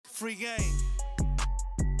Free game.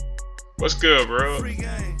 What's good, bro? Free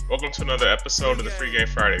game. Welcome to another episode of the Free Game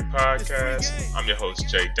Friday podcast. I'm your host,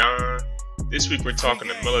 Jay Don. This week we're talking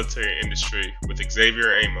the military industry with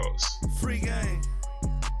Xavier Amos. Free game.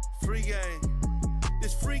 Free game.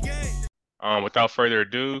 It's free game. Without further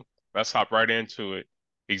ado, let's hop right into it.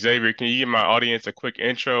 Xavier, can you give my audience a quick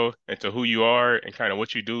intro into who you are and kind of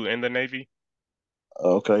what you do in the Navy?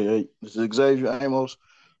 Okay, hey, this is Xavier Amos.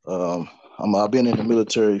 I've been in the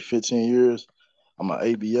military 15 years. I'm an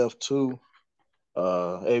ABF too.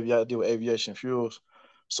 I deal with aviation fuels.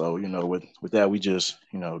 So with that, we just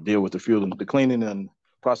deal with the fuel, the cleaning and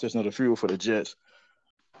processing of the fuel for the jets.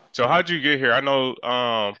 So how'd you get here? I know,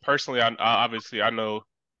 personally, I know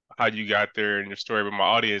how you got there in your story, but my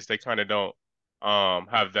audience, they kind of don't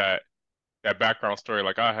have that background story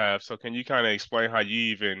like I have. So can you kind of explain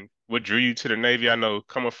what drew you to the Navy? I know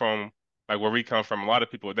coming from like where we come from, a lot of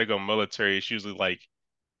people, they go military, it's usually like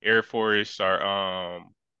Air Force or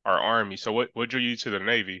Army. So what drew you to the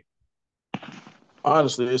Navy?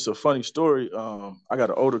 Honestly, it's a funny story. I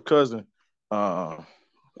got an older cousin. I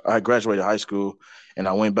graduated high school and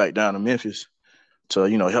I went back down to Memphis to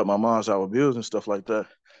help my mom's out with bills and stuff like that.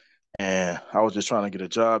 And I was just trying to get a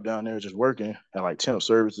job down there, just working at like temp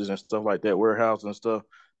services and stuff like that, warehouse and stuff.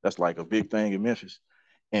 That's like a big thing in Memphis.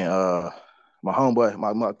 And my homeboy,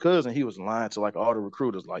 my cousin, he was lying to like all the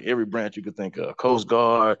recruiters, like every branch you could think of, Coast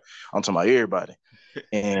Guard. I'm talking about everybody.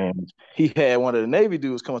 And he had one of the Navy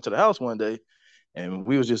dudes coming to the house one day, and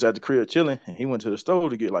we was just at the crib chilling. And he went to the store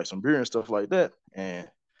to get like some beer and stuff like that. And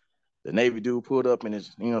the Navy dude pulled up in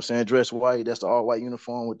his, dressed white. That's the all white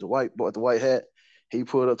uniform with the white hat. He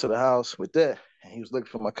pulled up to the house with that, and he was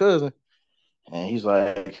looking for my cousin. And he's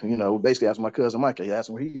like, basically asked my cousin Mike. He asked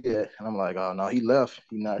him where he at, and I'm like, oh no, he left.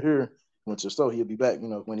 He not here. Went to the store. He'll be back.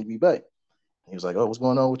 When he be back. He was like, oh, what's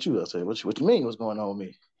going on with you? I said, what you mean? What's going on with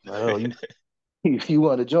me? Like, oh, you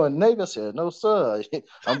want to join the Navy? I said, no, sir.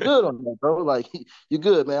 I'm good on that, bro. Like, you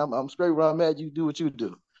good, man. I'm straight where I'm at. You do what you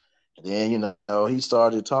do. And then, he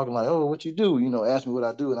started talking like, oh, what you do? Asked me what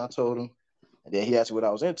I do, and I told him. And then he asked me what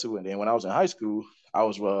I was into. And then when I was in high school, I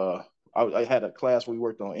had a class where we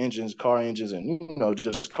worked on engines, car engines, and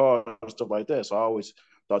just cars and stuff like that. So I always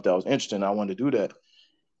thought that was interesting. I wanted to do that.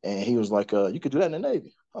 And he was like, you could do that in the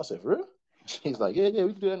Navy. I said, for real? He's like, yeah,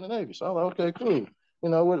 we can do that in the Navy. So I'm like, okay, cool.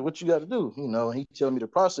 What you got to do? He told me the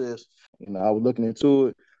process. I was looking into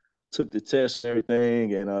it, took the test and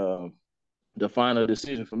everything, and the final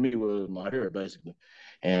decision for me was my hair, basically.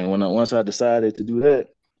 And once I decided to do that,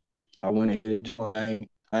 I went ahead.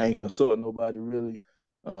 I ain't consulted nobody really.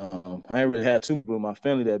 I ain't really had too much of my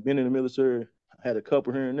family that been in the military. I had a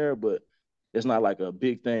couple here and there, but it's not like a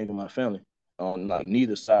big thing in my family on like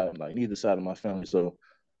neither side of my family. So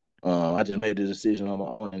I just made the decision on my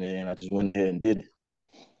own, and then I just went ahead and did it.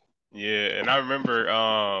 Yeah, and I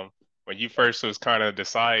remember when you first was kind of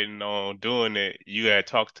deciding on doing it, you had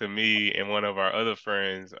talked to me and one of our other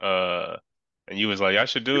friends, and you was like, I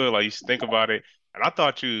should do it, like you should think about it. And I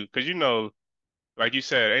thought because like you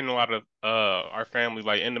said, ain't a lot of our family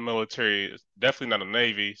like in the military, it's definitely not the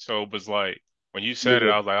Navy. So it was like when you said it,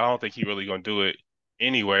 Yeah. I was like, I don't think he really gonna do it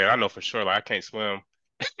anyway. And I know for sure, like I can't swim.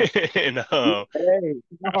 And Hey,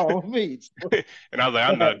 no, me. and I was like,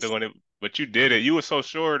 I'm not doing it. But you did it. You were so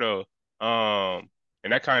sure though.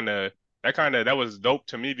 And that was dope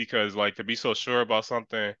to me because like to be so sure about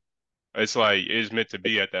something, it's like it's meant to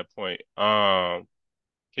be at that point.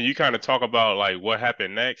 Can you kind of talk about like what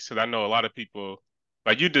happened next? Because I know a lot of people,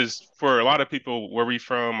 like for a lot of people where we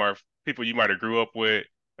from or people you might have grew up with,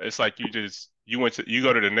 it's like you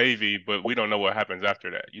go to the Navy, but we don't know what happens after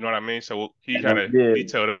that. You know what I mean? So can you kind of Yeah,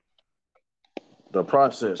 detail the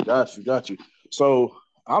process. Got you. So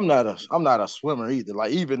I'm not a swimmer either.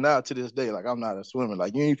 Like even now to this day, like I'm not a swimmer.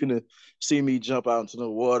 Like you ain't finna see me jump out into the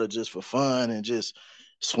water just for fun and just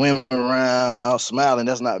swim around out smiling.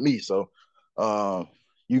 That's not me. So um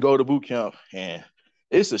you go to boot camp and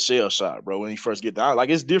it's a shell shock, bro. When you first get there, like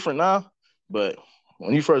it's different now, but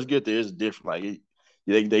when you first get there, it's different. Like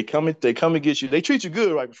they come and get you. They treat you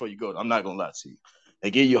good right before you go. I'm not gonna lie to you.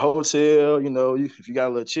 They give you a hotel, if you got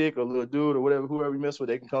a little chick or a little dude or whatever, whoever you mess with,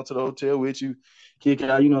 they can come to the hotel with you, kick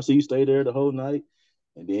out, so you stay there the whole night.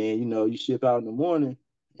 And then, you ship out in the morning.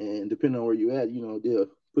 And depending on where you at, they'll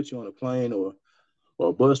put you on a plane or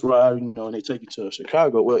a bus ride, and they take you to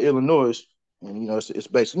Chicago, well, Illinois. And, it's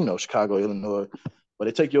basically, Chicago, Illinois. But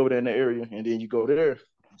they take you over there in the area, and then you go there.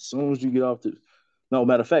 As soon as you get off no,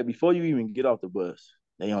 matter of fact, before you even get off the bus,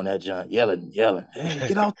 they on that junk yelling, hey,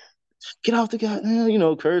 get off the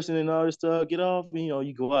goddamn, cursing and all this stuff. Get off,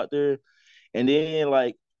 you go out there. And then,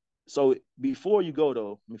 like, So before you go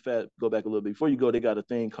though, let me go back a little bit. Before you go, they got a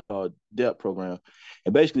thing called DEP program,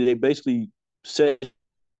 and they set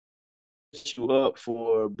you up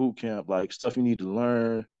for boot camp, like stuff you need to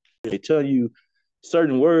learn. They tell you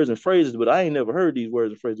certain words and phrases, but I ain't never heard these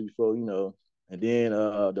words and phrases before, you know. And then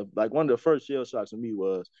one of the first shell shocks of me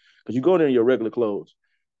was because you go there in your regular clothes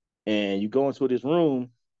and you go into this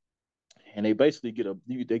room and they basically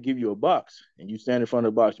they give you a box and you stand in front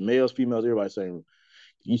of the box, males, females, everybody same room.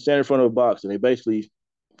 You stand in front of a box and they basically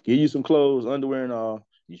give you some clothes, underwear and all.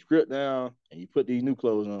 You strip down and you put these new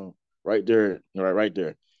clothes on right there, right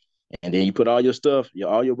there. And then you put all your stuff,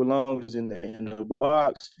 all your belongings in the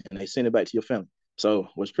box, and they send it back to your family. So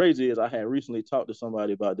what's crazy is I had recently talked to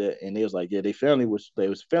somebody about that, and they was like, yeah, their family was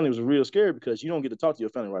real scared because you don't get to talk to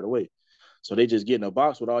your family right away. So they just get in a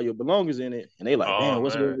box with all your belongings in it, and they like, Oh damn,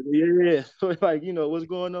 what's going man. on? Yeah, so like, you know, what's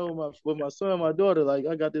going on with my son, my daughter? Like,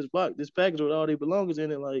 I got this box, this package with all their belongings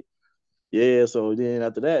in it. Like, yeah. So then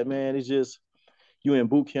after that, man, it's just you in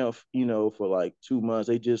boot camp, you know, for like 2 months.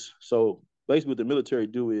 So basically what the military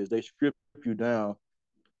do is they strip you down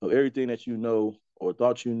of everything that you know or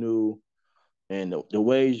thought you knew, and the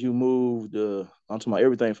ways you move. I'm talking about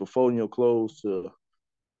everything from folding your clothes to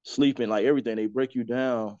sleeping, like everything. They break you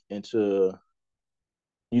down into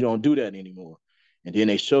you don't do that anymore, and then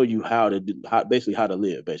they show you basically how to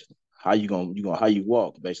live, basically how you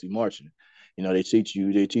walk, basically marching. You know, they teach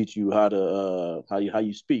you how to how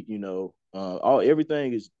you speak. You know, all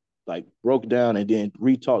everything is like broke down and then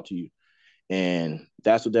retaught to you. And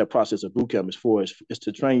that's what that process of boot camp is for. Is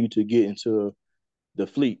to train you to get into the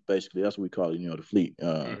fleet, basically. That's what we call it, you know, the fleet.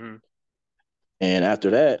 Mm-hmm. And after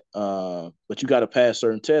that, but you got to pass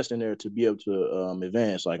certain tests in there to be able to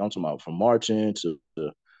advance. Like I'm talking about from marching to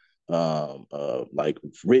like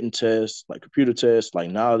written tests, like computer tests, like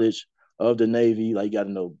knowledge of the Navy. Like you got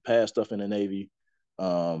to know past stuff in the Navy,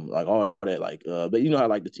 like all that. Like, but you know how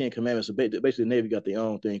like the 10 Commandments. Basically, the Navy got their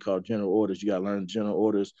own thing called general orders. You got to learn general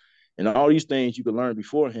orders, and all these things you can learn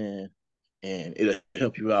beforehand, and it'll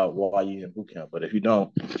help you out while you're in boot camp. But if you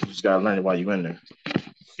don't, you just got to learn it while you're in there.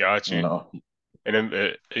 Got You you. know. And then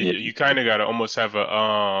Yeah. you kind of got to almost have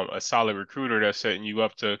a solid recruiter that's setting you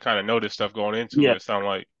up to kind of know this stuff going into Yeah. it. Sound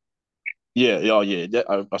like. Yeah,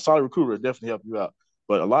 yeah. A solid recruiter will definitely help you out.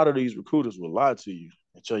 But a lot of these recruiters will lie to you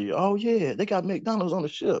and tell you, "Oh yeah, they got McDonald's on the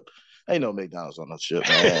ship." Ain't no McDonald's on the ship,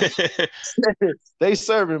 man. They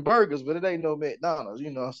serving burgers, but it ain't no McDonald's. You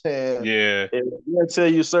know what I'm saying? Yeah. And they'll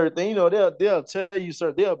tell you certain things. You know, they'll tell you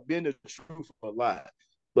certain. They'll bend the truth a lot.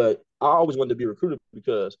 But I always wanted to be recruited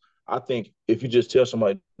because I think if you just tell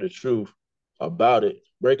somebody the truth about it,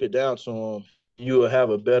 break it down to them, you will have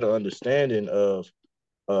a better understanding of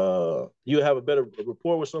you have a better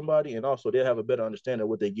rapport with somebody, and also they'll have a better understanding of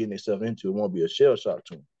what they're getting themselves into. It won't be a shell shock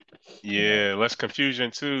to them. You know. Yeah, less confusion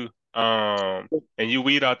too. And you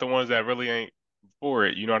weed out the ones that really ain't for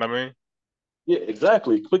it. You know what I mean? Yeah,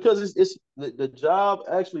 exactly. Because it's the job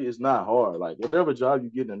actually is not hard. Like whatever job you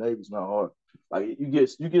get in the Navy is not hard. Like you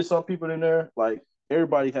get some people in there. Like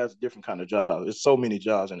everybody has a different kind of job. There's so many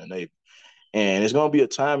jobs in the Navy, and it's gonna be a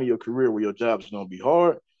time in your career where your job is gonna be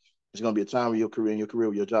hard. It's gonna be a time in your career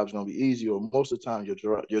where your job is gonna be easy, or most of the time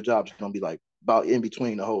your job is gonna be like about in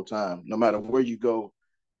between the whole time, no matter where you go,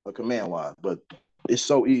 command wise. But it's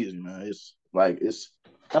so easy, man. It's like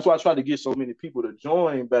that's why I tried to get so many people to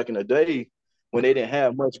join back in the day when they didn't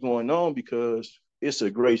have much going on because it's a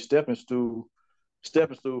great stepping stool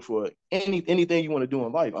for anything you want to do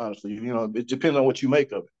in life. Honestly, you know, it depends on what you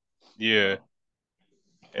make of it. You Yeah. know?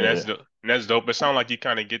 And Yeah. that's dope. It sounds like you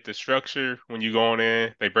kind of get the structure when you go on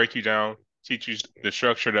in. They break you down, teach you the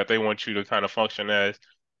structure that they want you to kind of function as.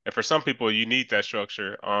 And for some people, you need that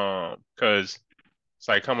structure, because it's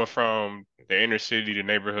like coming from the inner city, the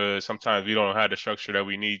neighborhood. Sometimes we don't have the structure that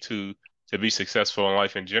we need to be successful in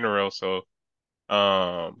life in general. So,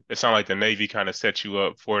 it sounds like the Navy kind of sets you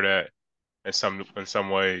up for that in some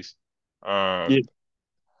ways. Um, Yeah.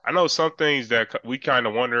 I know some things that we kind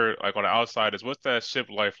of wonder, like on the outside, is what's that ship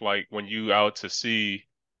life like when you out to sea,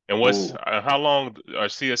 and what's Oh. how long are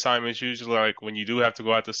sea assignments usually like when you do have to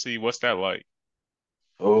go out to sea? What's that like?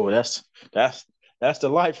 Oh, that's that's the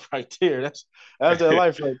life right there. That's the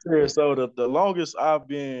life right there. So the longest I've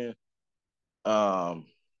been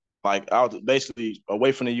like out basically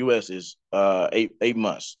away from the US is 8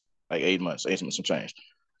 months. Like 8 months, 8 months some change.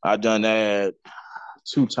 I've done that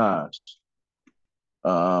 2 times.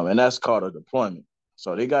 And that's called a deployment.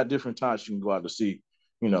 So they got different times you can go out to sea,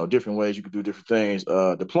 you know, different ways you can do different things.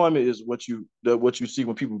 Deployment is what you see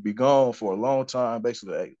when people be gone for a long time,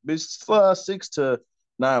 basically. Like, it's 6 to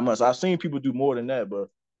 9 months. I've seen people do more than that, but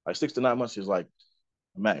like 6 to 9 months is like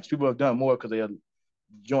max. People have done more because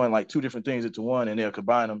join like two different things into one, and they'll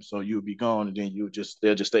combine them, so you'll be gone, and then they'll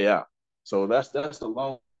just stay out. So that's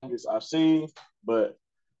the longest I've seen. But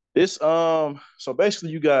this so basically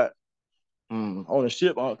you got on a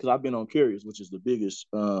ship because I've been on carriers, which is the biggest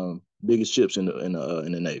ships in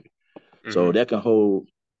the Navy. So that can hold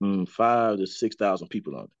 5,000 to 6,000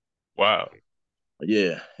 people on it. Wow.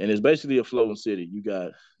 Yeah, and it's basically a floating city. You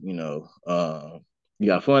got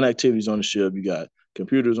fun activities on the ship. You got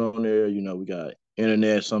computers on there. We got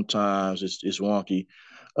internet. Sometimes it's wonky.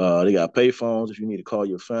 They got pay phones if you need to call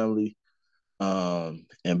your family.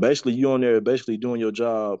 And basically, you on there basically doing your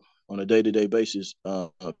job on a day-to-day basis,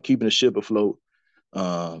 keeping the ship afloat.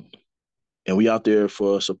 And we out there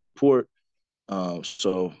for support.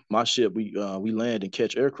 So my ship, we land and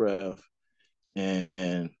catch aircraft,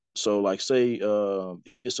 and so like say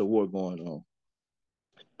it's a war going on,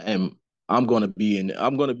 and I'm gonna be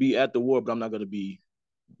at the war, but I'm not gonna be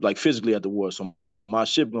like physically at the war. So my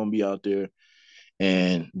ship gonna be out there,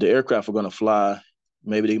 and the aircraft are gonna fly.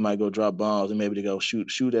 Maybe they might go drop bombs, and maybe they go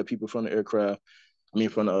shoot at people from the aircraft. I mean,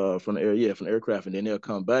 from the air, yeah, from the aircraft, and then they'll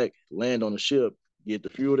come back, land on the ship, get the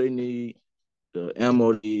fuel they need, the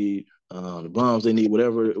ammo they need, the bombs they need,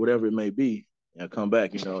 whatever it may be, and come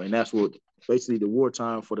back. And that's what basically the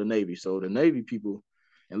wartime for the Navy. So the Navy people,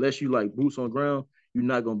 unless you like boots on ground, you're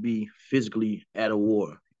not gonna be physically at a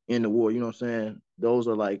war in the war. You know what I'm saying? Those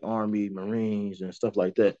are like Army, Marines, and stuff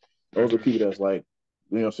like that. Those are people that's like,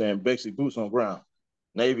 what I'm saying, basically boots on ground.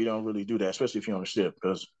 Navy don't really do that, especially if you're on the ship,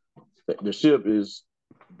 because the ship is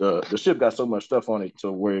the ship got so much stuff on it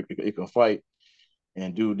to where it can fight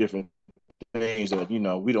and do different things that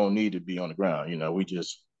we don't need to be on the ground. We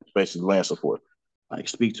just basically land support. Like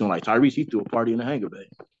speak to him, like Tyrese, he threw a party in the hangar bay.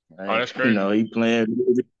 Oh, Right? that's crazy. He playing.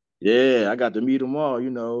 Yeah, I got to meet them all.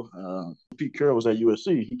 Pete Carroll was at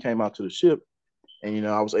USC. He came out to the ship, and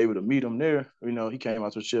I was able to meet him there. He came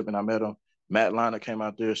out to the ship, and I met him. Matt Liner came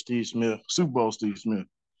out there. Steve Smith, Super Bowl Steve Smith.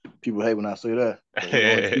 People hate when I say that.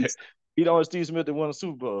 He the only Steve Smith that won a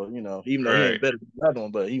Super Bowl. Even though he ain't better than the other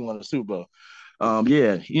one, but he won a Super Bowl.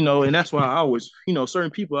 Yeah, and that's why I always,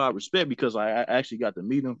 certain people I respect because I actually got to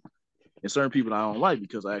meet them, and certain people I don't like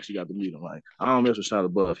because I actually got to meet them. Like I don't mess with Shia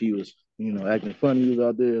LaBeouf. He was, acting funny. He was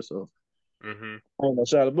out there, so I ain't no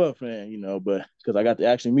Shia LaBeouf fan, but because I got to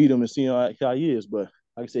actually meet him and see how he is. But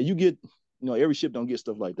like I said, you get, every ship don't get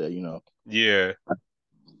stuff like that. Yeah.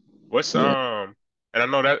 What's and I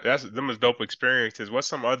know that's them is dope experiences. What's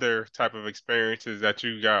some other type of experiences that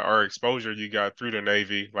you got or exposure you got through the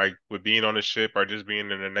Navy, like with being on the ship or just being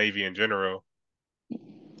in the Navy in general?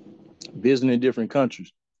 Visiting different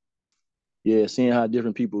countries. Yeah, seeing how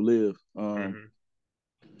different people live.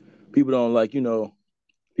 People don't like, a lot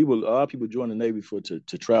of people join the Navy to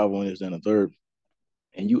travel and this and the third,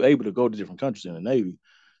 and you able to go to different countries in the Navy,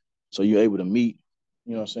 so you're able to meet,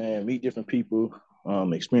 meet different people,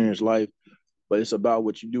 experience life. But it's about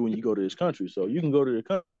what you do when you go to this country. So you can go to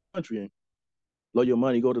the country and blow your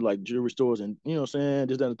money, go to like jewelry stores and this, that, and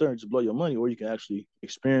the third, just blow your money, or you can actually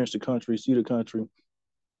experience the country, see the country,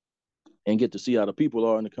 and get to see how the people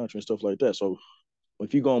are in the country and stuff like that. So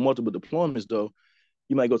if you go on multiple deployments, though,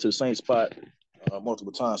 you might go to the same spot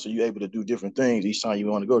multiple times, so you're able to do different things each time you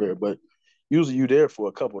want to go there. But usually you're there for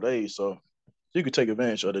a couple of days, so you can take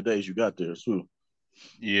advantage of the days you got there too.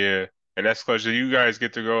 Yeah, and that's because you guys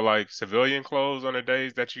get to go like civilian clothes on the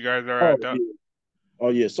days that you guys are at. Oh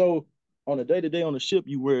yeah. So on a day to day on the ship,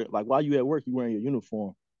 you wear like while you at work, you wearing your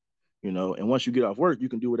uniform, and once you get off work, you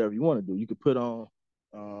can do whatever you want to do. You could put on.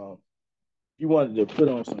 You wanted to put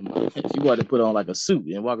on you wanted to put on like a suit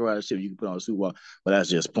and walk around the ship. You can put on a suit, but that's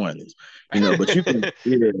just pointless, But you can,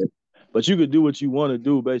 yeah. But you could do what you want to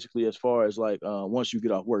do, basically, as far as like once you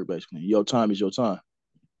get off work, basically, your time is your time.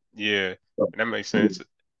 Yeah, So, that makes sense.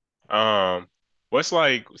 What's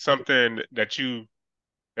like something that you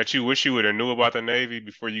wish you would have knew about the Navy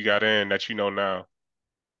before you got in that you know now?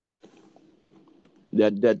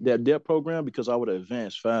 That program, because I would have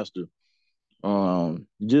advanced faster.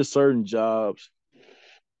 Just certain jobs,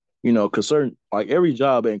 because certain like every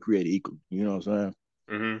job ain't created equal. You know what I'm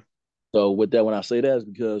saying? So with that, when I say that, is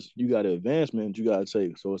because you got an advancement you got to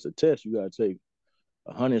take. So it's a test you got to take.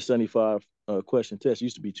 175 question test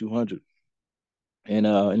used to be 200, and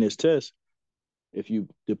in this test, if you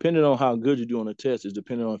depending on how good you do on the test, is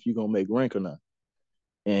depending on if you're gonna make rank or not.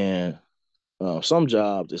 And some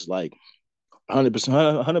jobs it's like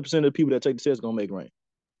 100% of the people that take the test gonna make rank.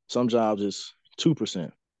 Some jobs it's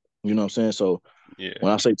 2%. You know what I'm saying? So Yeah.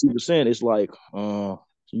 when I say 2%, it's like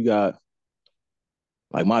you got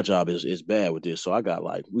like my job is bad with this. So we got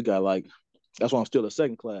like that's why I'm still a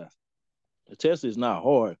second class. The test is not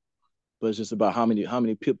hard, but it's just about how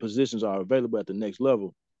many positions are available at the next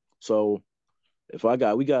level. So if we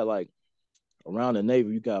got like around the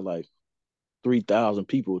Navy, you got like 3,000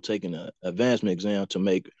 people taking an advancement exam to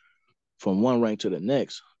make from one rank to the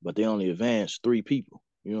next, but they only advance 3 people.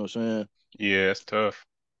 You know what I'm saying? Yeah, it's tough.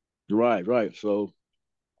 Right, right. So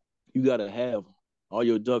you gotta have all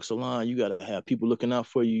your ducks aligned. You gotta have people looking out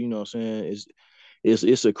for you. You know what I'm saying?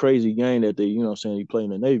 It's a crazy game that they, you know what I'm saying, you play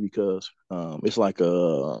in the Navy because it's like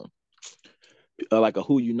a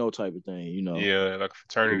who you know type of thing, you know. Yeah, like a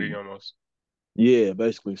fraternity almost. Yeah,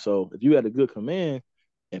 basically. So if you had a good command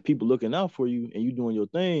and people looking out for you and you doing your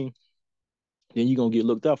thing, then you're gonna get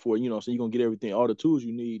looked out for. You know, so you're gonna get everything, all the tools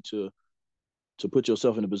you need to put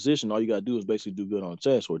yourself in a position. All you gotta do is basically do good on the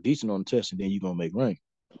test or decent on the test, and then you're gonna make rank.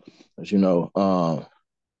 As you know.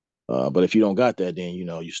 But if you don't got that, then you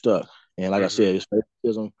know you're stuck. And like I Mm-hmm. said, it's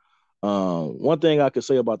favoritism. One thing I could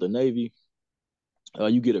say about the Navy,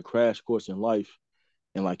 you get a crash course in life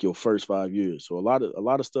in like your first 5 years. So a lot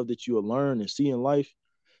of stuff that you'll learn and see in life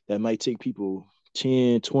that might take people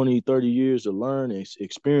 10, 20, 30 years to learn and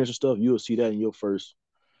experience and stuff, you'll see that in your first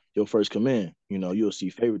command. You know, you'll see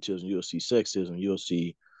favoritism, you'll see sexism, you'll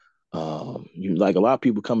see you like a lot of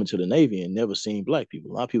people coming to the Navy and never seen black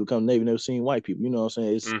people. A lot of people come to the Navy never seen white people. You know what I'm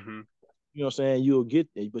saying? It's Mm-hmm. you know what I'm saying? You'll get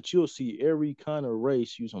it, but you'll see every kind of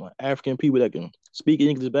race. You some African people that can speak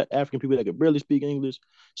English, African people that can barely speak English,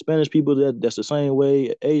 Spanish people that's the same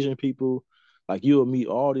way, Asian people. Like you'll meet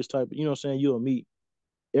all this type of, you know what I'm saying?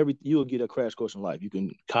 You'll get a crash course in life. You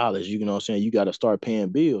can college, you know what I'm saying? You got to start paying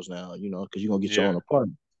bills now, you know, because you're gonna get your Yeah. own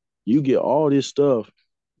apartment. You get all this stuff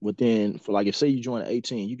within for like if say you join at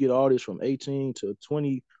 18, you get all this from 18 to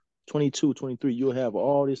 20, 22, 23. You'll have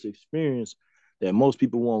all this experience that most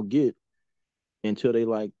people won't get until they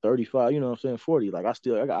like 35, you know what I'm saying, 40. Like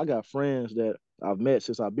I got friends that I've met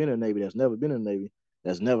since I've been in the Navy that's never been in the Navy,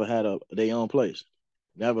 that's never had their own place,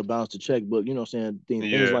 never bounced a checkbook, you know what I'm saying, things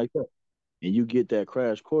Yeah. like that. And you get that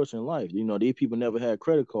crash course in life. You know, these people never had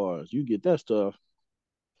credit cards. You get that stuff,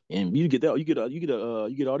 and you get that. You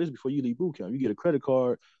get all this before you leave boot camp. You get a credit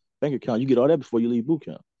card, bank account. You get all that before you leave boot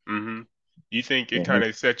camp. Mm-hmm. You think it kind And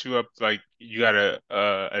of sets you up like you got a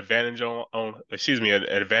advantage on excuse me, an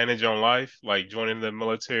advantage on life, like joining the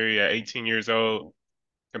military at 18 years old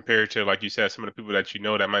compared to like you said, some of the people that you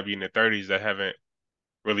know that might be in their 30s that haven't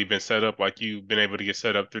really been set up like you've been able to get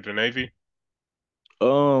set up through the Navy?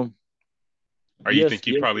 um, Or you yes, think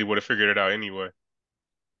you yes. probably would have figured it out anyway?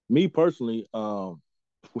 Me personally,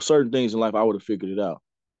 for certain things in life, I would have figured it out.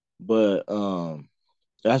 But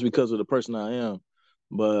that's because of the person I am.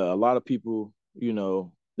 But a lot of people, you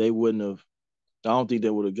know, they wouldn't have. I don't think they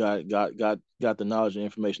would have got the knowledge and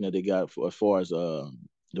information that they got for as far as the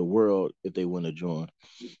world if they wouldn't have joined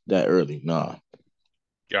that early. Nah.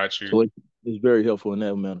 Got you. So it's very helpful in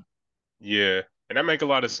that manner. Yeah. And that make a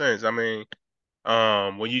lot of sense. I mean,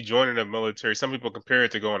 when you join in the military, some people compare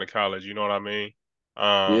it to going to college, you know what I mean?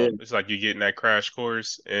 Yeah. It's like you're getting that crash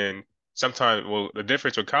course and sometimes, well, the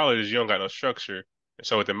difference with college is you don't got no structure. And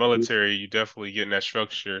so with the military, you definitely getting that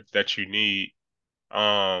structure that you need.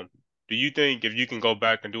 Um, do you think if you can go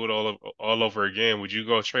back and do it all over again, would you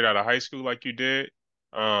go straight out of high school like you did?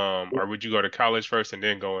 Or would you go to college first and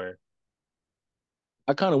then go in?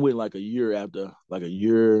 I kind of went like a year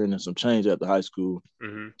and then some change after high school.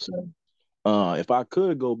 Hmm. So if I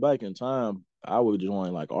could go back in time, I would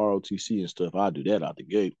join like ROTC and stuff. I'd do that out the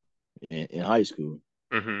gate in high school.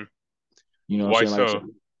 Hmm. You know what I'm Why saying? Like I said, so?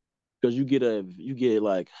 because you get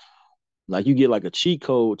like you get like a cheat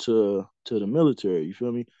code to the military. You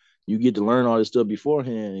feel me? You get to learn all this stuff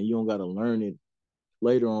beforehand, and you don't got to learn it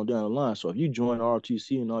later on down the line. So if you join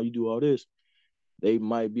ROTC and all you do all this, they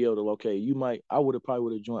might be able to. Okay, you might. I would have probably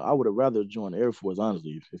would have joined. I would have rather joined the Air Force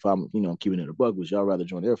honestly. If I'm keeping it a buck with you, I'd rather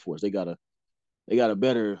join the Air Force. They got a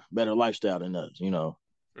better lifestyle than us. You know.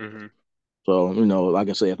 Hmm. So like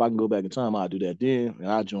I say, if I can go back in time, I'd do that then, and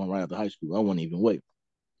I'd join right after high school. I wouldn't even wait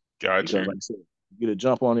Got because, you. like I said, you get a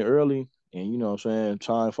jump on it early, and you know what I'm saying,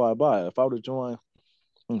 time fly by. If I would have joined,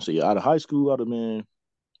 let me see, out of high school, I'd have been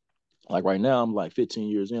like right now, I'm like 15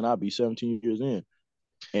 years in. I'd be 17 years in.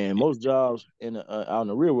 And most jobs out in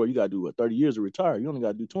the real world, you got to do 30 years to retire. You only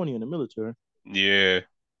got to do 20 in the military. Yeah.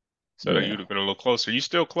 So that Yeah. you'd have been a little closer. You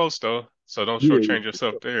still close though, so don't Yeah. shortchange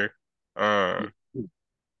yourself there. Um, Yeah.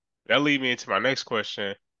 that lead me into my next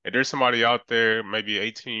question. If there's somebody out there, maybe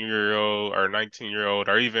 18-year-old or 19-year-old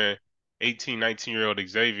or even 18, 19-year-old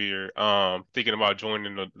Xavier, thinking about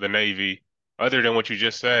joining the Navy, other than what you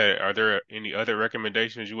just said, are there any other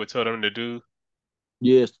recommendations you would tell them to do?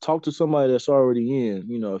 Yes, talk to somebody that's already in.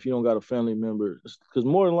 If you don't got a family member, because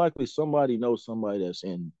more than likely somebody knows somebody that's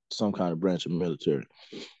in some kind of branch of military.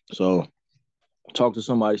 So talk to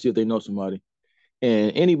somebody, see if they know somebody.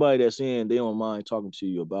 And anybody that's in, they don't mind talking to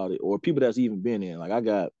you about it, or people that's even been in. Like I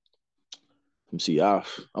got, let me see,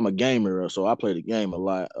 I'm a gamer, so I play the game a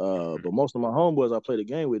lot. But most of my homeboys I play the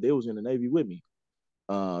game with, they was in the Navy with me.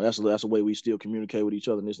 That's the way we still communicate with each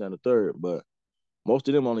other, and this and the third. But most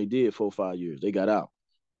of them only did 4 or 5 years. They got out,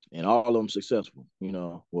 and all of them successful.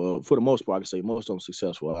 Well, for the most part, I can say most of them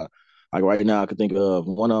successful. Like right now, I can think of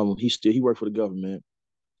one of them. He worked for the government.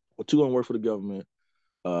 Well, two of them work for the government.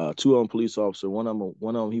 Two of them police officer. One of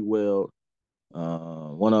them he weld.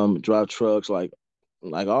 One of them drive trucks. Like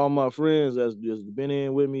all my friends that's just been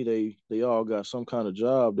in with me, they all got some kind of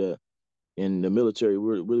job that in the military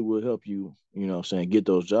really will help you. What I'm saying, get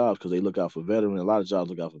those jobs because they look out for veterans. A lot of jobs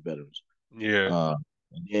look out for veterans. Yeah. Uh,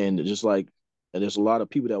 and just like and there's a lot of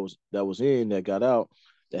people that was in that got out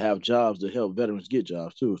that have jobs to help veterans get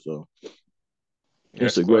jobs too. So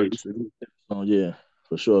That's clutch. it's a great yeah,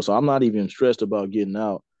 for sure. So I'm not even stressed about getting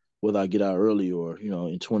out, whether I get out early or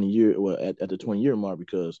in 20 years, well at the 20-year mark,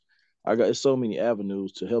 because I got so many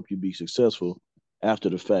avenues to help you be successful after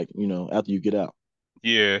the fact. After you get out.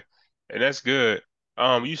 Yeah, and that's good.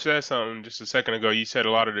 You said something just a second ago. You said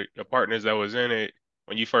a lot of the partners that was in it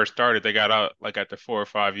when you first started, they got out like after 4 or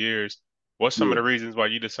 5 years. What's some of Yeah. the reasons why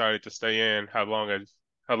you decided to stay in? How long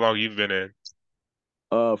you've been in?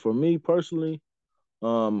 For me personally,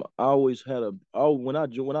 I always had when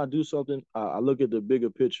I do something, I look at the bigger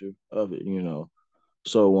picture of it.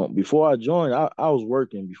 So before I joined, I was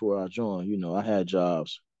working before I joined. I had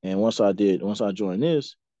jobs, and once I joined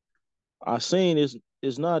this, I seen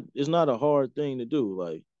it's not a hard thing to do.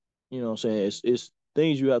 Like, what I'm saying, it's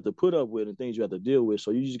things you have to put up with and things you have to deal with.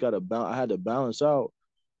 So you just gotta I had to balance out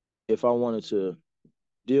if I wanted to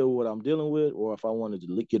deal with what I'm dealing with, or if I wanted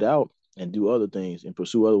to get out and do other things and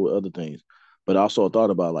pursue other things. But I also thought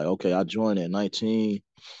about like, okay, I joined at 19,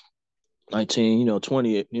 20,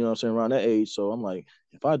 what I'm saying, around that age. So I'm like,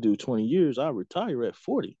 if I do 20 years, I retire at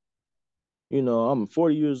 40. I'm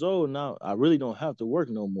 40 years old now. I really don't have to work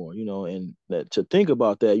no more, and to think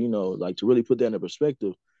about that, like to really put that in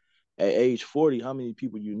perspective, at age 40, how many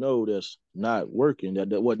people that's not working,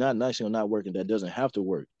 not nice and not working, that doesn't have to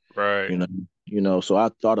work, Right. you know, so I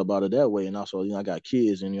thought about it that way. And also, I got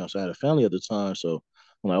kids and, so I had a family at the time. So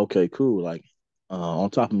I'm like, okay, cool. Like, on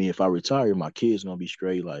top of me, if I retire, my kids gonna be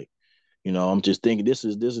straight. Like, I'm just thinking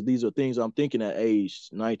these are things I'm thinking at age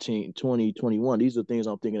 19, 20, 21. These are things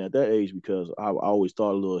I'm thinking at that age because I always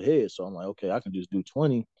thought a little ahead. So I'm like, okay, I can just do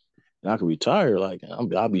 20 and I can retire. Like,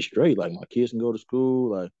 I'll be straight. Like, my kids can go to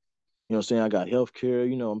school. Like, what I'm saying? I got health care.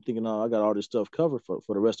 I'm thinking, I got all this stuff covered for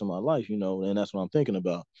the rest of my life, and that's what I'm thinking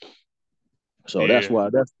about. So that's Yeah. why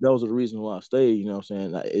those are the reasons why I stayed. What I'm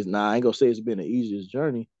saying? I ain't gonna say it's been the easiest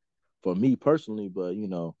journey for me personally, but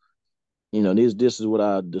this is what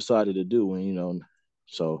I decided to do, and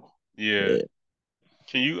so Yeah. yeah.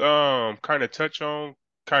 Can you kind of touch on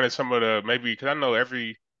kind of some of the maybe because I know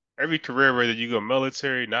every career, whether you go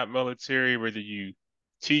military, not military, whether you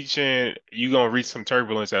teaching, you gonna reach some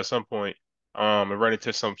turbulence at some point, and run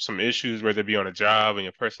into some issues, whether it be on a job and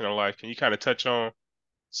your personal life. Can you kind of touch on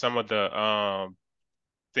some of the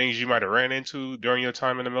things you might have ran into during your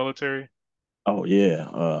time in the military? Oh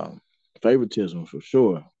yeah, favoritism for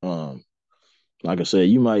sure. Like I said,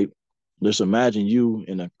 you might just imagine you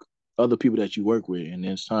and the other people that you work with, and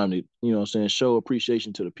it's time to what I'm saying, show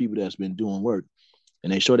appreciation to the people that's been doing work,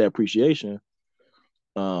 and they show that appreciation.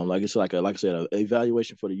 Like it's like I said, a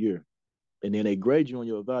evaluation for the year, and then they grade you on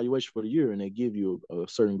your evaluation for the year, and they give you a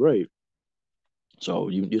certain grade. So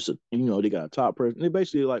they got a top person. They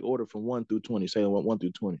basically like order from 1 through 20, say 1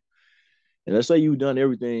 through 20. And let's say you've done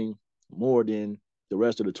everything more than the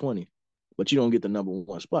rest of the 20, but you don't get the number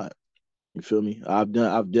one spot. You feel me? I've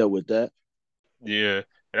dealt with that. Yeah, and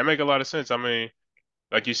that make a lot of sense. I mean,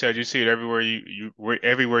 like you said, you see it everywhere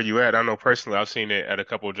everywhere you at. I know personally, I've seen it at a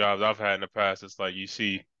couple of jobs I've had in the past. It's like you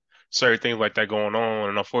see certain things like that going on,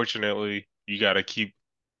 and unfortunately, you gotta keep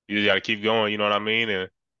going. You know what I mean? And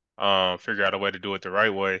figure out a way to do it the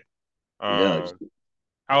right way. Yeah. Um,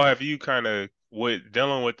 how have you kind of with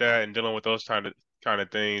dealing with that and dealing with those kind of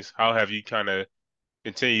things? How have you kind of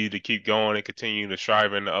continued to keep going and continue to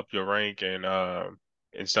strive and up your rank and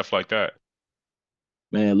stuff like that?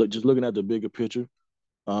 Man, look, just looking at the bigger picture.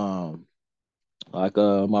 Um, like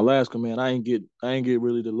my last command, I ain't get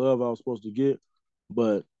really the love I was supposed to get,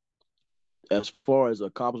 but as far as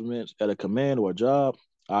accomplishments at a command or a job,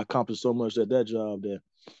 I accomplished so much at that job that,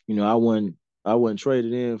 I wouldn't trade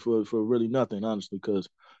it in for really nothing, honestly, because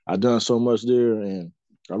I done so much there and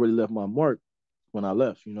I really left my mark when I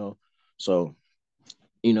left. So,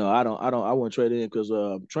 I wouldn't trade it in because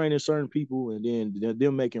training certain people and then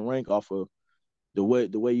them making rank off of the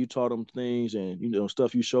way you taught them things and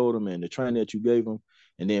stuff you showed them and the training that you gave them,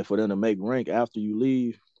 and then for them to make rank after you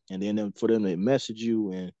leave, and then for them to message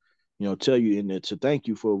you and tell you and to thank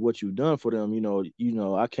you for what you've done for them.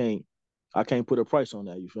 I can't put a price on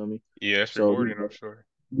that. You feel me? Yeah, it's So rewarding, I'm sure.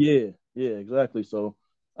 yeah, yeah, exactly. So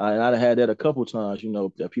I'd had that a couple times.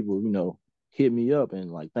 That people hit me up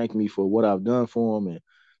and like thank me for what I've done for them and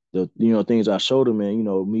the things I showed them and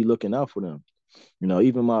me looking out for them.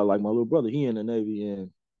 Even my little brother, he in the Navy,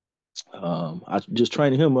 and I just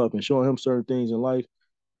training him up and showing him certain things in life,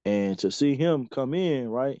 and to see him come in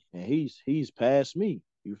right, and he's past me.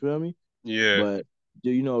 You feel me? Yeah, But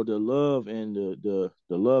do the love and the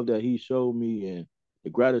love that he showed me and the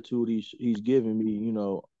gratitude he's given me,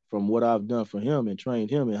 from what I've done for him and trained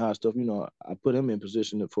him and how stuff, I put him in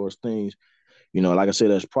position for things, like I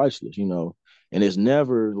said, that's priceless, and it's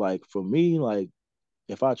never like for me, like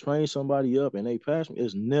if I train somebody up and they pass me,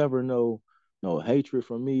 it's never no hatred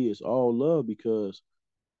from me. It's all love because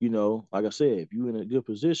like I said, if you in a good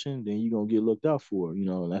position, then you're gonna get looked out for.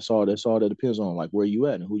 And that's all that depends on like where you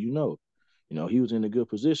at and who you know. He was in a good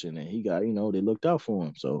position and he got, they looked out for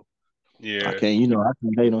him. So I yeah, can't, I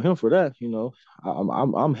can't hate on him for that.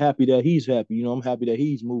 I'm happy that he's happy. I'm happy that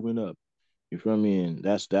he's moving up. You feel me? And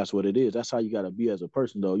that's what it is. That's how you gotta be as a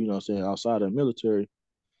person though. What I'm saying? Outside of the military,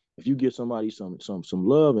 if you give somebody some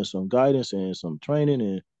love and some guidance and some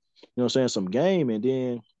training and some game, and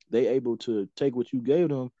then they able to take what you gave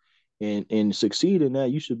them and succeed in that,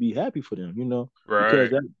 you should be happy for them, because right.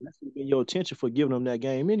 that should be your intention for giving them that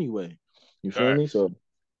game anyway. You feel me? Facts. So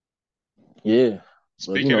yeah,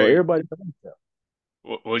 but Speaking of, everybody.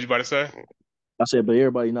 what was you about to say? I said, but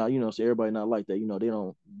everybody not, so everybody not like that. They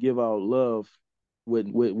don't give out love with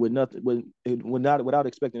nothing without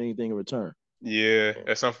expecting anything in return. Yeah,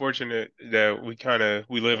 it's unfortunate that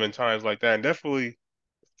we live in times like that, and definitely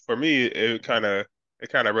for me, it kind of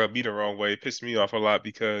rubbed me the wrong way. It pissed me off a lot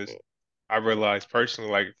because I realized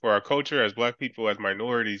personally, like for our culture as Black people, as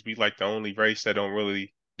minorities, we like the only race that don't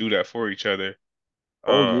really do that for each other.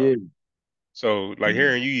 Oh Um, yeah, so like yeah.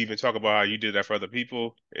 hearing you even talk about how you did that for other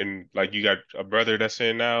people, and like you got a brother that's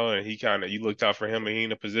in now, and you looked out for him, and he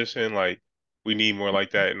in a position like we need more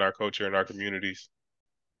like that in our culture and our communities.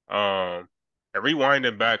 Um, and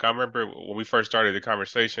rewinding back, I remember when we first started the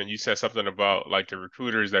conversation, you said something about like the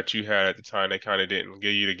recruiters that you had at the time, they kind of didn't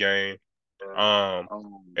give you the game. Um,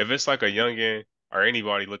 Um, if it's like a youngin or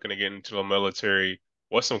anybody looking to get into the military,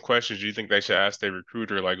 what's some questions you think they should ask their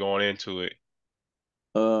recruiter like going into it?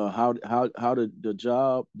 how the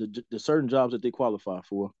job the certain jobs that they qualify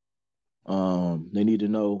for. They need to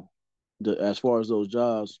know as far as those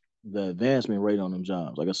jobs, the advancement rate on them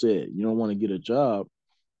jobs. Like I said, you don't want to get a job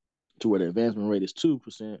to where the advancement rate is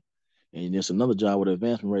 2%, and there's another job where the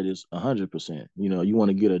advancement rate is 100%. You want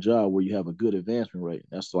to get a job where you have a good advancement rate.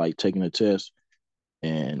 That's like taking a test,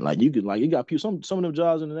 and like you could like you got people some of them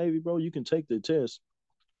jobs in the Navy, bro. You can take the test,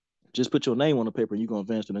 just put your name on the paper, and you're gonna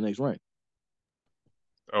advance to the next rank.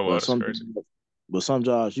 Oh wow, But that's some crazy. but some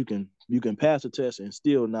jobs you can pass the test and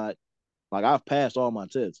still not like I've passed all my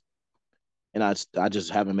tests and I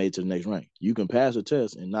just haven't made it to the next rank. You can pass a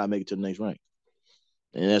test and not make it to the next rank,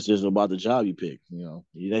 and that's just about the job you pick.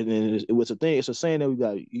 It was a thing. It's a saying that we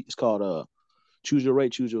got. It's called choose your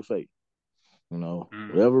rate, choose your fate.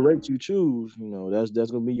 Mm, Whatever rate you choose,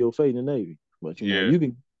 that's gonna be your fate in the Navy. But yeah,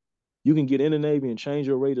 you can get in the Navy and change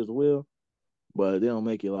your rate as well. But they don't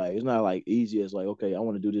make it like it's not like easy as like okay, I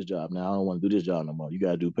want to do this job now. I don't want to do this job no more. You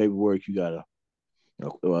gotta do paperwork. You gotta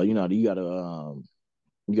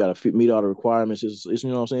you gotta meet all the requirements. It's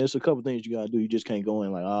what I'm saying. It's a couple things you gotta do. You just can't go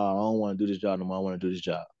in like, oh, I don't want to do this job no more. I want to do this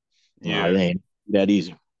job. It yeah. ain't that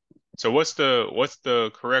easy. So what's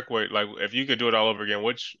the correct way? Like if you could do it all over again,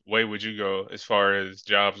 which way would you go as far as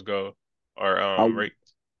jobs go or I would rate?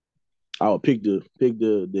 I would pick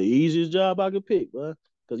the easiest job I could pick, bro.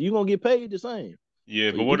 Because you're gonna get paid the same.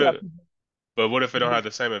 Yeah, So you got but what if it don't you have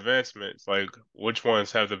the same advancements? Like which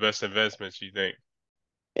ones have the best advancements you think?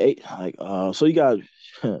 eight like so you got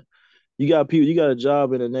you got a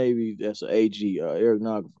job in the Navy that's an AG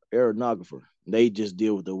aeronographer. They just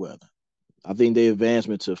deal with the weather. I think the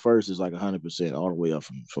advancement to first is like 100% all the way up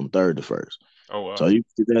from third to first. Oh So wow. you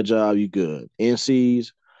get that job, you good.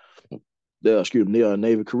 NCs, they are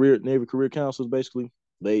Navy career counselors basically.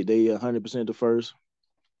 They 100% to first.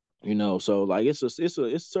 So like it's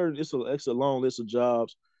a long list of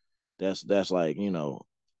jobs. That's like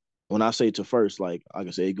when I say to first, like I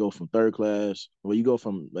said, it goes from third class. Well, you go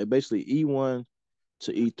from like basically E1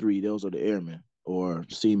 to E3. Those are the airmen or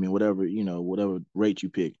seamen, whatever rate you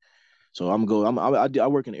pick. So I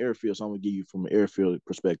work in the airfield, so I'm gonna give you from an airfield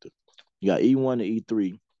perspective. You got E1 to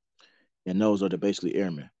E3. and those are basically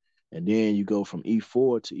airmen. And then you go from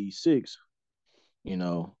E4 to E6.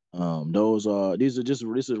 Those are these are just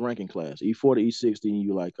this is ranking class. E4 to E6, then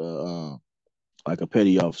you like a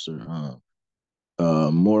petty officer.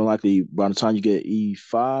 More likely, by the time you get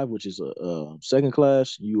E5, which is a second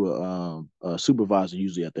class, you are a supervisor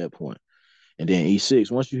usually at that point. And then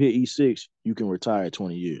E6, once you hit E6, you can retire at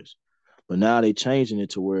 20 years. But now they changing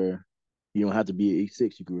it to where you don't have to be at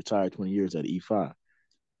E6. You can retire 20 years at E5.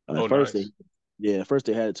 At first, nice. at first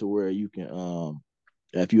they had it to where you can,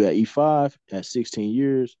 if you at E5 at 16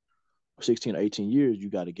 years, 16 or 18 years, you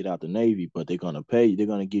got to get out the Navy. But they're gonna pay you. They're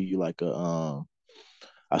gonna give you like a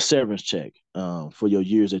severance check for your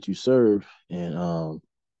years that you serve, and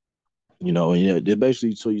they're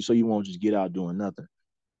basically so you won't just get out doing nothing.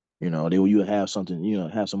 You have something,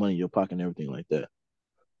 have some money in your pocket and everything like that.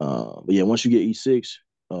 But yeah, once you get E6,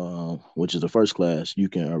 which is the first class, you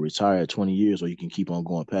can retire at 20 years, or you can keep on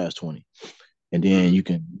going past 20. And then you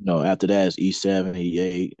can, after that is E7,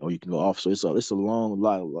 E8, or you can go off. So it's a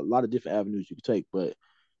lot of different avenues you can take. But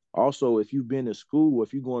also, if you've been to school, or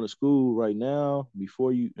if you're going to school right now,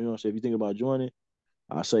 before so if you think about joining,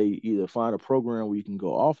 I say either find a program where you can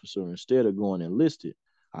go officer instead of going enlisted.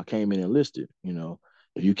 I came in enlisted.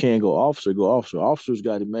 If you can't go officer, go officer. Officers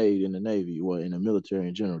got it made in the Navy or in the military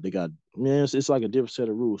in general. They got, man, it's like a different set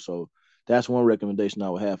of rules. So that's one recommendation I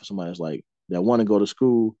would have for somebody that's like that want to go to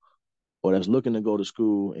school or that's looking to go to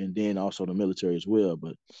school, and then also the military as well.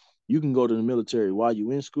 But you can go to the military while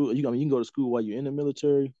you're in school. You can go to school while you're in the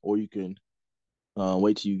military, or you can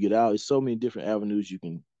wait till you get out. It's so many different avenues you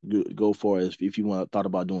can go for if you thought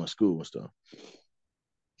about doing school and stuff.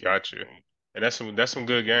 Gotcha. And that's some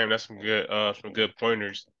good game. That's some good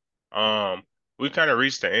pointers. We kind of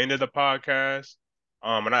reached the end of the podcast.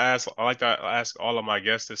 And I like to ask all of my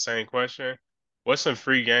guests the same question. What's some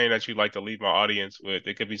free game that you'd like to leave my audience with?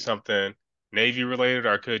 It could be something Navy related,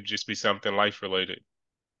 or it could just be something life related.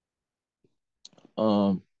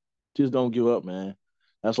 Just don't give up, man.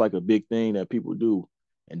 That's like a big thing that people do.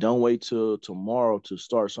 And don't wait till tomorrow to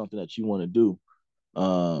start something that you want to do.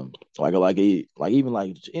 Even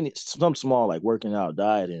like something small like working out,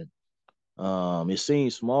 dieting. It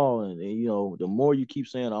seems small, and the more you keep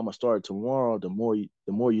saying I'm gonna start tomorrow, the more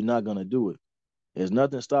you're not gonna do it. There's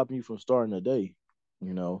nothing stopping you from starting today.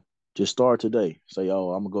 Just start today. Say,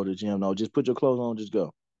 oh, I'm gonna go to the gym. No, just put your clothes on, just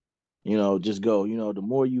go. Just go. The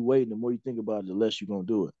more you wait, the more you think about it, the less you're gonna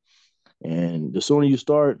do it. And the sooner you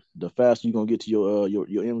start, the faster you're gonna get to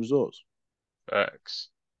your end results. Facts.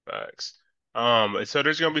 Facts. So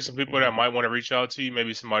there's gonna be some people that might want to reach out to you,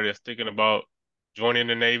 maybe somebody that's thinking about joining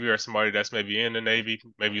the Navy, or somebody that's maybe in the Navy,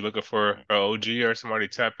 maybe looking for an OG or somebody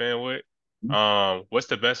to tap in with. What's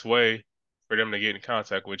the best way for them to get in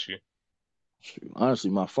contact with you?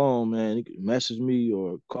 Honestly, my phone, man, you can message me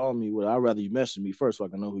or call me. I'd rather you message me first so I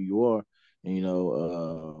can know who you are. And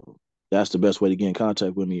that's the best way to get in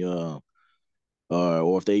contact with me. Or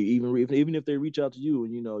if they even if they reach out to you,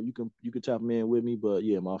 and you can tap me in with me. But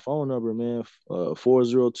yeah, my phone number, man,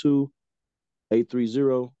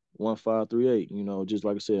 402-830-1538. Just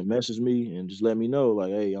like I said, message me and just let me know,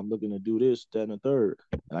 like, hey, I'm looking to do this, that, and the third.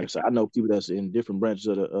 And like I said, I know people that's in different branches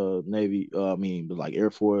of the Navy. But like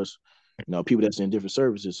Air Force, people that's in different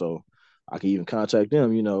services. So I can even contact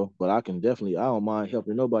them. But I don't mind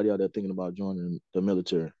helping nobody out there thinking about joining the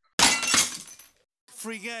military.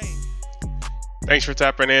 Free game. Thanks for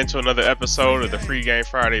tapping into another episode of the Free Game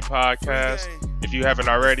Friday podcast. If you haven't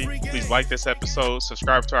already, please like this episode,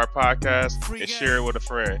 subscribe to our podcast, and share it with a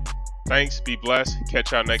friend. Thanks, be blessed,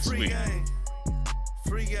 catch y'all next week.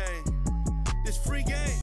 Free game.